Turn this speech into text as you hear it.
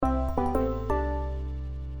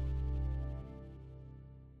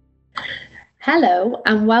Hello,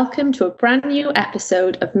 and welcome to a brand new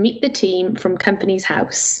episode of Meet the Team from Companies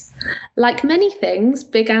House. Like many things,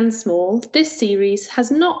 big and small, this series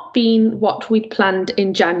has not been what we'd planned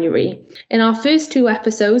in January. In our first two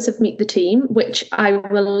episodes of Meet the Team, which I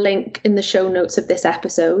will link in the show notes of this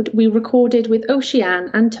episode, we recorded with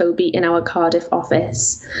Oceane and Toby in our Cardiff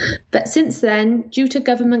office. But since then, due to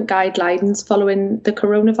government guidelines following the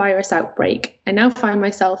coronavirus outbreak, I now find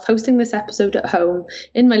myself hosting this episode at home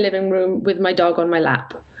in my living room with my dog on my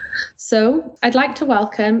lap. So I'd like to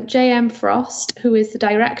welcome J.M. Frost, who is the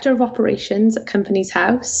Director of Operations at Companies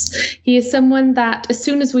House. He is someone that, as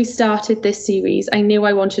soon as we started this series, I knew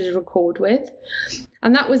I wanted to record with.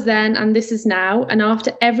 And that was then, and this is now. And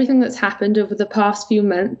after everything that's happened over the past few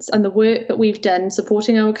months and the work that we've done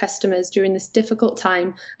supporting our customers during this difficult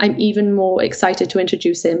time, I'm even more excited to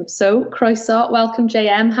introduce him. So, Croeso, welcome,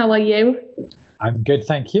 J.M. How are you? I'm good,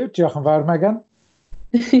 thank you. Diolch yn fawr, Megan.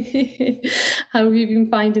 How have you been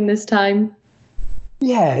finding this time?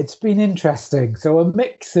 Yeah, it's been interesting. So a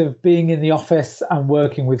mix of being in the office and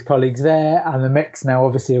working with colleagues there, and a mix now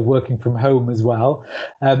obviously of working from home as well.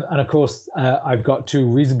 And of course, I've got two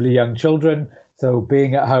reasonably young children. So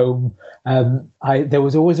being at home, there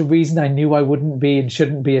was always a reason I knew I wouldn't be and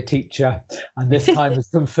shouldn't be a teacher. And this time has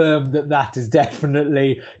confirmed that is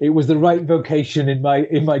definitely, it was the right vocation in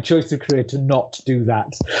my choice of career to not do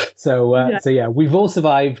that. So yeah, we've all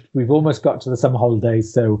survived. We've almost got to the summer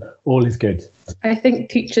holidays. So all is good. I think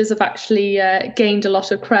teachers have actually gained a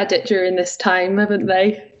lot of credit during this time, haven't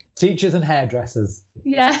they? Teachers and hairdressers.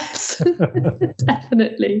 Yes,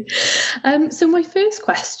 definitely. So my first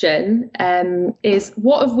question is,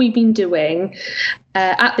 what have we been doing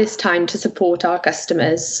at this time to support our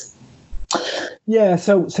customers? Yeah,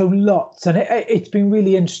 so lots, and it's been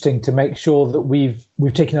really interesting to make sure that we've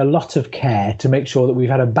taken a lot of care to make sure that we've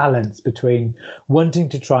had a balance between wanting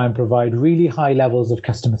to try and provide really high levels of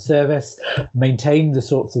customer service, maintain the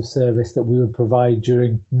sorts of service that we would provide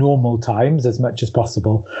during normal times as much as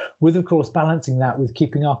possible, with of course balancing that with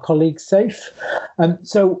keeping our colleagues safe.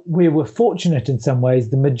 So we were fortunate in some ways.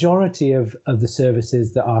 The majority of the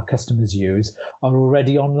services that our customers use are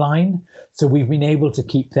already online. So we've been able to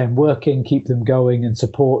keep them working, keep them going, and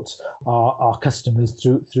support our customers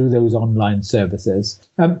through those online services.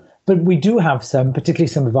 But we do have some, particularly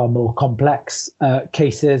some of our more complex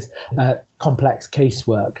cases, complex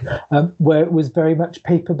casework, where it was very much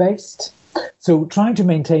paper-based. So trying to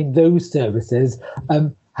maintain those services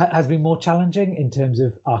has been more challenging in terms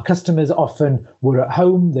of our customers often were at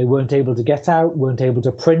home, they weren't able to get out, weren't able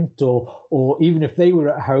to print, or even if they were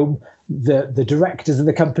at home, the directors of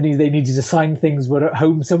the company they needed to sign things were at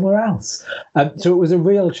home somewhere else. So it was a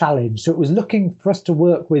real challenge. So it was looking for us to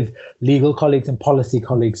work with legal colleagues and policy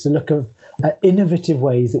colleagues to look at innovative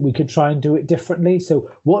ways that we could try and do it differently.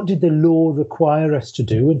 So what did the law require us to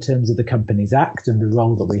do in terms of the Companies Act and the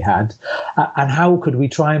role that we had? And how could we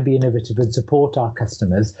try and be innovative and support our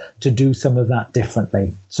customers to do some of that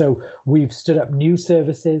differently? So we've stood up new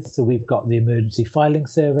services. So we've got the emergency filing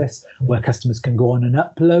service where customers can go on and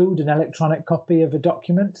upload an electronic copy of a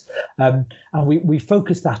document. And we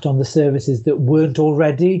focused that on the services that weren't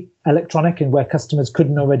already electronic and where customers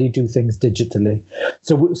couldn't already do things digitally.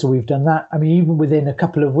 So we've done that. I mean, even within a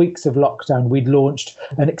couple of weeks of lockdown, we'd launched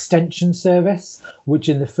an extension service, which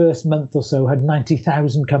in the first month or so had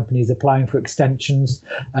 90,000 companies applying for extensions.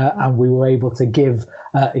 And we were able to give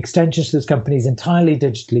extensions to those companies entirely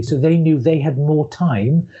digitally. So they knew they had more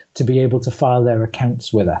time to be able to file their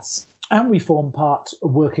accounts with us. And we form part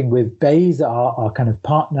working with BEIS, our kind of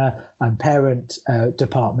partner and parent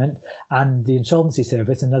department, and the Insolvency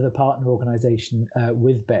Service, another partner organisation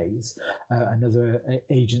with BEIS, another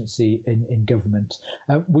agency in government.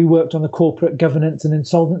 We worked on the Corporate Governance and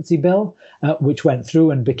Insolvency Bill, which went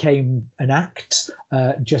through and became an act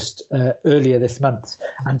just earlier this month.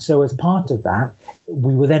 And so as part of that,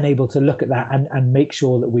 we were then able to look at that and make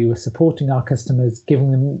sure that we were supporting our customers,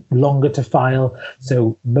 giving them longer to file.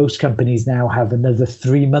 So most companies now have another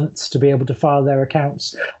 3 months to be able to file their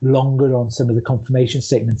accounts, longer on some of the confirmation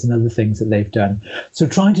statements and other things that they've done. So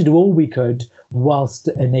trying to do all we could whilst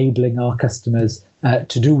enabling our customers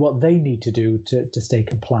to do what they need to do to stay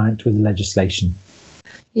compliant with the legislation.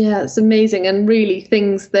 Yeah, it's amazing. And really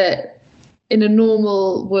things that in a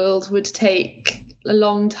normal world would take a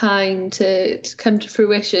long time to come to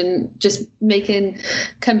fruition, just making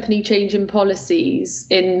company change in policies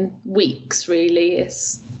in weeks, really.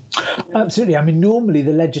 Absolutely. I mean, normally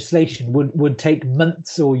the legislation would take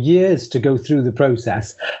months or years to go through the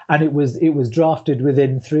process, and it was drafted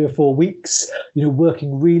within 3 or 4 weeks,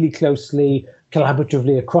 working really closely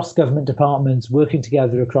collaboratively across government departments, working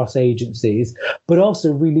together across agencies, but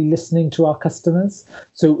also really listening to our customers.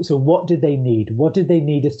 So what did they need? What did they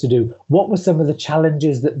need us to do? What were some of the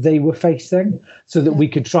challenges that they were facing so that we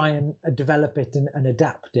could try and develop it and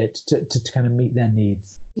adapt it to kind of meet their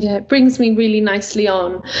needs? Yeah, it brings me really nicely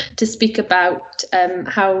on to speak about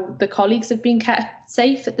how the colleagues have been kept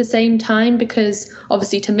safe at the same time, because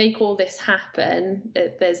obviously to make all this happen,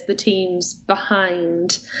 there's the teams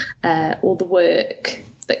behind all the work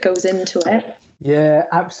that goes into it. Yeah,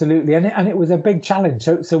 absolutely. And it was a big challenge.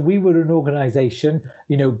 So we were an organisation,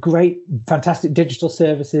 great, fantastic digital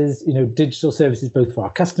services, digital services both for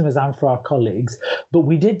our customers and for our colleagues. But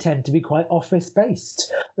we did tend to be quite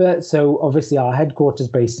office-based. So obviously our headquarters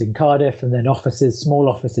based in Cardiff, and then small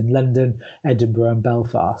office in London, Edinburgh and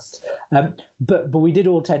Belfast. But we did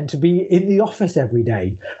all tend to be in the office every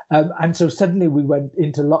day. And so suddenly we went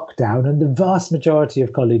into lockdown, and the vast majority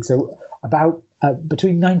of colleagues, so about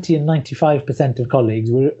between 90 and 95% of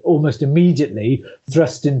colleagues were almost immediately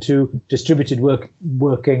thrust into distributed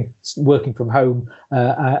working from home,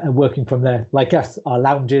 and working from there, like us, our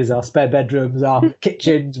lounges, our spare bedrooms, our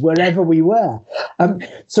kitchens, wherever we were.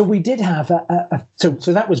 So we did have so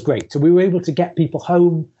that was great. So we were able to get people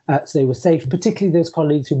home so they were safe, particularly those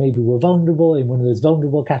colleagues who maybe were vulnerable in one of those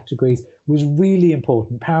vulnerable categories. Was really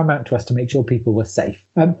important, paramount to us to make sure people were safe.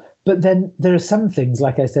 But then there are some things,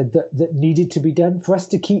 like I said, that needed to be done for us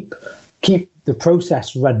to keep the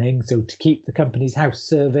process running. So to keep the Companies House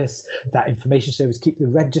service, that information service, keep the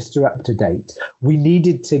register up to date, we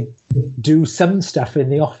needed to do some stuff in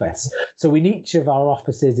the office. So in each of our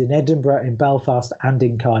offices in Edinburgh, in Belfast and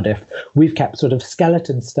in Cardiff, we've kept sort of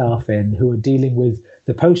skeleton staff in who are dealing with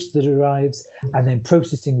the post that arrives and then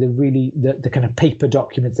processing the kind of paper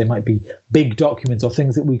documents. They might be big documents or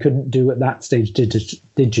things that we couldn't do at that stage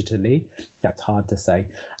digitally. That's hard to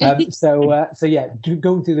say. So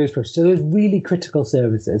going through those processes. So those really critical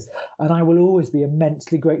services. And I will always be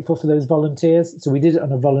immensely grateful for those volunteers. So we did it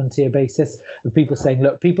on a volunteer basis, with people saying,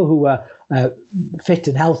 look, people who were fit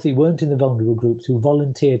and healthy, weren't in the vulnerable groups, who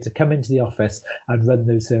volunteered to come into the office and run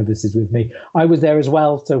those services with me. I was there as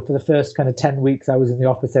well. So for the first kind of 10 weeks, I was in the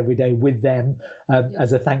office every day with them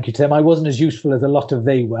as a thank you to them. I wasn't as useful as a lot of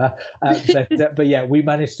they were. But yeah, we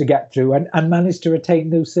managed to get through and managed to retain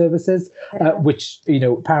those services, which,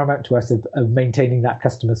 paramount to us of maintaining that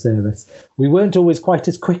customer service. We weren't always quite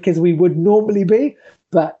as quick as we would normally be.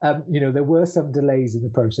 But, there were some delays in the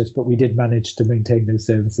process, but we did manage to maintain those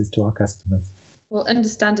services to our customers. Well,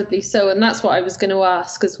 understandably so. And that's what I was going to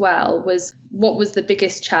ask as well, was what was the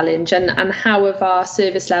biggest challenge and how have our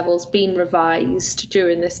service levels been revised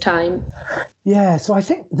during this time? Yeah, so I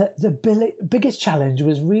think that the biggest challenge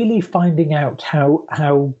was really finding out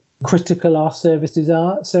how critical our services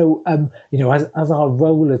are. So, as our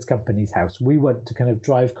role as Companies House, we want to kind of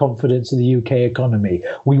drive confidence in the UK economy.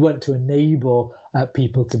 We want to enable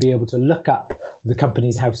people to be able to look up the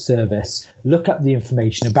Companies House service, look up the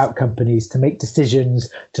information about companies, to make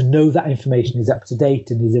decisions, to know that information is up to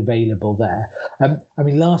date and is available there.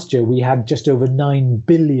 Last year we had just over 9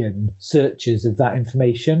 billion searches of that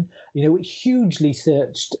information. A hugely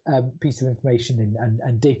searched piece of information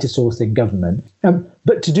and data source in government.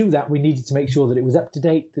 But to do that, we needed to make sure that it was up to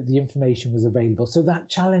date, that the information was available. So that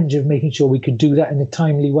challenge of making sure we could do that in a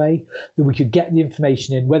timely way, that we could get the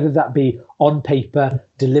information in, whether that be on paper,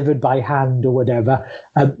 delivered by hand or whatever,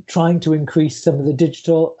 trying to increase some of the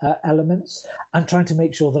digital elements and trying to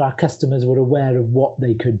make sure that our customers were aware of what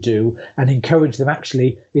they could do and encourage them.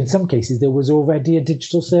 Actually, in some cases, there was already a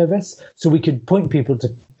digital service. So we could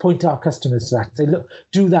point our customers to that, say, look,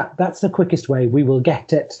 do that. That's the quickest way. We will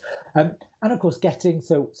get it. And of course,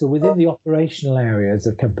 so within the operational areas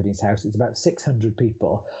of Companies House, it's about 600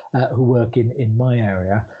 people who work in my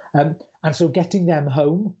area. And so getting them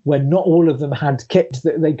home when not all of them had kit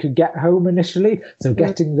that they could get home initially. So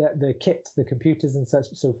getting the kit, the computers and such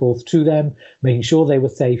and so forth to them, making sure they were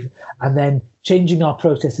safe, and then changing our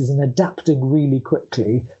processes and adapting really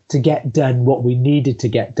quickly to get done what we needed to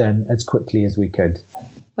get done as quickly as we could.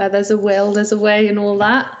 Where there's a will, there's a way and all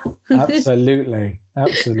that. Absolutely.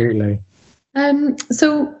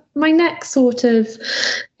 So my next sort of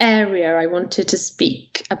area I wanted to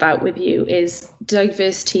speak about with you is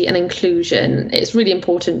diversity and inclusion. It's really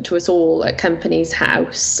important to us all at Companies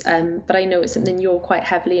House, but I know it's something you're quite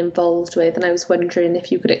heavily involved with, and I was wondering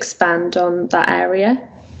if you could expand on that area.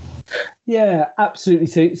 Yeah,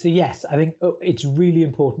 absolutely. So yes, I think it's really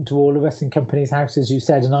important to all of us in Companies House, as you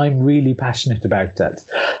said, and I'm really passionate about it.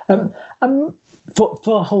 For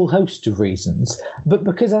a whole host of reasons, but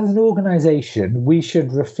because as an organisation, we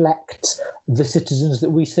should reflect the citizens that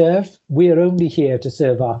we serve. We are only here to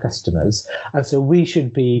serve our customers, and so we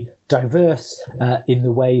should be diverse in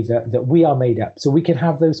the way that we are made up, so we can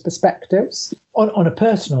have those perspectives on a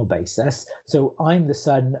personal basis. So I'm the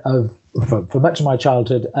son of, for much of my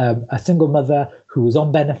childhood, a single mother who was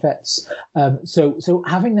on benefits. So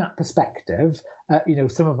having that perspective,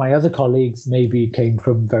 some of my other colleagues maybe came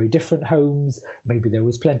from very different homes. Maybe there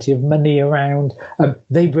was plenty of money around.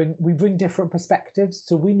 We bring different perspectives.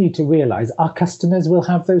 So we need to realise our customers will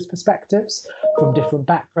have those perspectives from different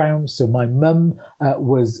backgrounds. So my mum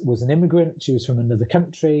was an immigrant. She was from another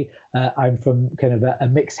country. I'm from kind of a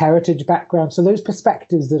mixed heritage background. So those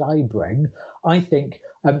perspectives that I bring, I think,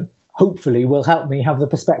 hopefully will help me have the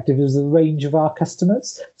perspective of the range of our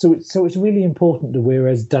customers. So it's really important that we're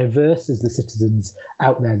as diverse as the citizens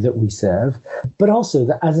out there that we serve, but also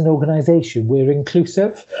that as an organisation, we're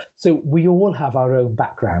inclusive. So we all have our own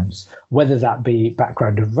backgrounds, whether that be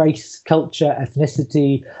background of race, culture,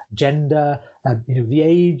 ethnicity, gender, the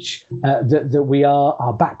age that we are,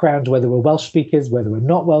 our background, whether we're Welsh speakers, whether we're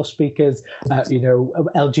not Welsh speakers,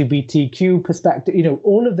 LGBTQ perspective,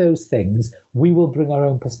 all of those things. We will bring our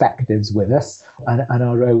own perspectives with us and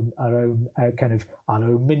our own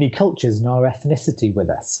mini cultures and our ethnicity with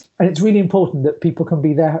us. And it's really important that people can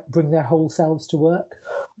bring their whole selves to work.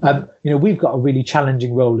 We've got a really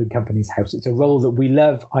challenging role in Companies House. It's a role that we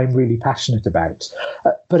love. I'm really passionate about.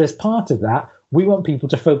 But as part of that, we want people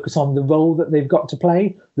to focus on the role that they've got to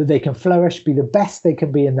play, that they can flourish, be the best they can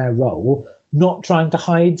be in their role, not trying to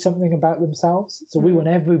hide something about themselves. So we want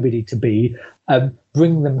everybody to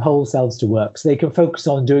bring them whole selves to work so they can focus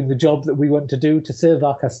on doing the job that we want to do to serve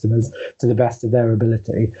our customers to the best of their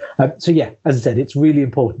ability. As I said, it's really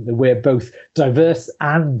important that we're both diverse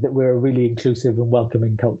and that we're a really inclusive and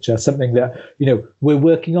welcoming culture, something that, we're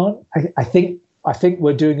working on. I think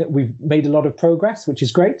we're doing it. We've made a lot of progress, which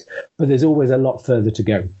is great, but there's always a lot further to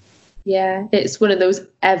go. Yeah, it's one of those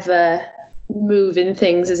ever moving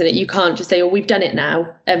things, isn't it? You can't just say, we've done it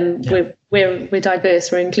now. We're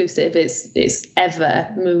diverse, we're inclusive. It's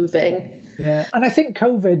ever moving. Yeah, and I think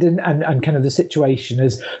COVID and kind of the situation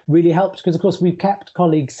has really helped because, of course, we've kept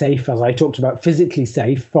colleagues safe, as I talked about, physically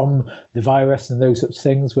safe from the virus and those sorts of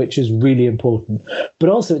things, which is really important. But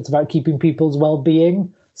also it's about keeping people's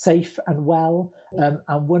well-being safe and well. And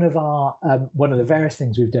one of the various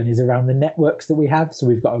things we've done is around the networks that we have. So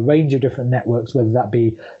we've got a range of different networks, whether that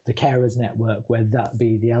be the carers network, whether that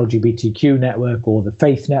be the LGBTQ network or the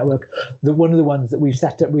faith network. One of the ones that we've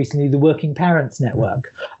set up recently, the working parents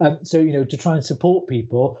network. To try and support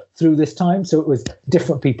people through this time. So it was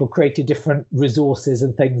different people created different resources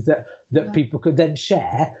and things that people could then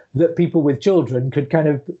share, that people with children could kind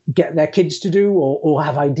of get their kids to do or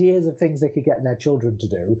have ideas of things they could get their children to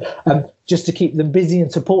do, just to keep them busy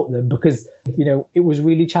and support them, because it was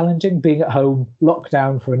really challenging being at home, locked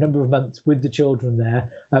down for a number of months with the children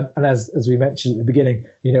there. And as we mentioned at the beginning,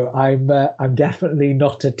 I'm definitely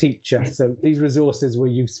not a teacher, so these resources were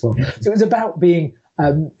useful. So it was about being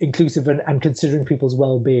inclusive and considering people's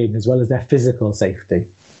well-being as well as their physical safety.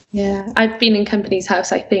 Yeah, I've been in Companies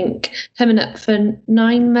House, I think, coming up for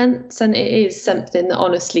 9 months, and it is something that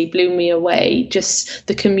honestly blew me away. Just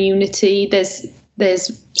the community, there's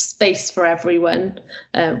space for everyone,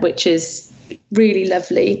 which is really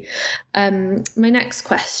lovely. My next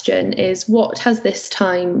question is, what has this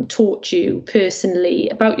time taught you personally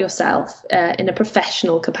about yourself in a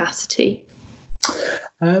professional capacity?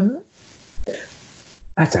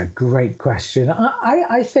 That's a great question.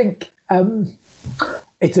 I think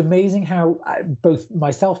it's amazing how both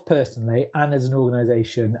myself personally and as an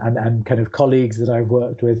organisation and kind of colleagues that I've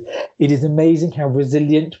worked with, it is amazing how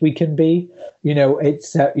resilient we can be.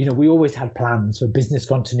 It's we always had plans for business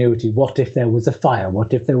continuity. What if there was a fire?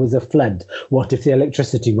 What if there was a flood? What if the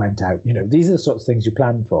electricity went out? These are the sorts of things you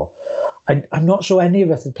plan for. I'm not sure any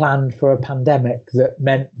of us had planned for a pandemic that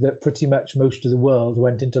meant that pretty much most of the world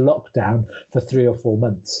went into lockdown for 3 or 4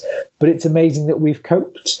 months. But it's amazing that we've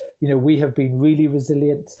coped. We have been really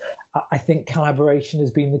resilient. I think collaboration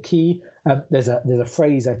has been the key. There's a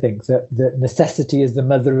phrase, I think, that necessity is the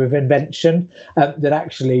mother of invention. That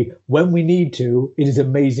actually, when we need to, it is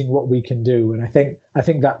amazing what we can do. And I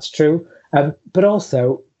think that's true. But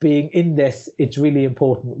also, being in this, it's really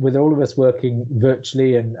important with all of us working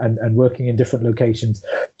virtually and working in different locations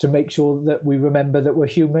to make sure that we remember that we're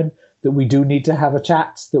human, that we do need to have a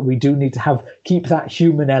chat, that we do need to keep that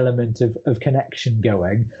human element of connection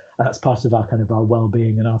going. And that's part of our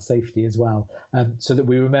well-being and our safety as well. So that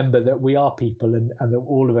we remember that we are people and that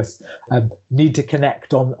all of us need to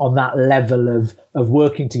connect on that level of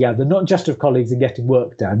working together, not just of colleagues and getting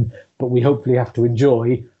work done, but we hopefully have to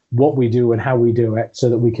enjoy what we do and how we do it so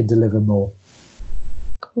that we can deliver more.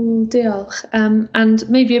 Cool, diolch. And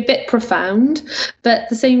maybe a bit profound, but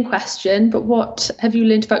the same question, but what have you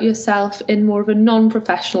learned about yourself in more of a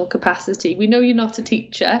non-professional capacity? We know you're not a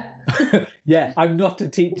teacher. Yeah, I'm not a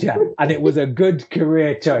teacher, and it was a good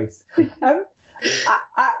career choice.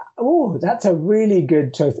 That's a really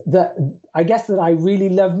good choice. I guess that I really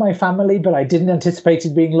love my family, but I didn't anticipate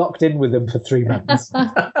being locked in with them for 3 months.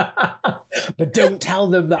 But don't tell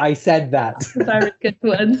them that I said that. Very good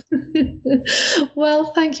one.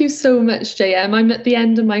 Well, thank you so much, JM. I'm at the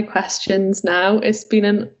end of my questions now. It's been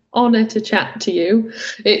an honour to chat to you.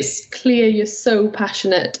 It's clear you're so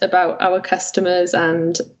passionate about our customers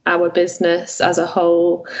and our business as a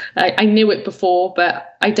whole. I knew it before,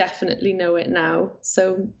 but I definitely know it now.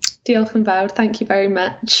 So diolch yn fawr. Thank you very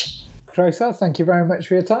much. Croeso, thank you very much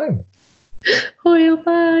for your time. Hwyl,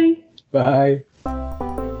 bye. Bye.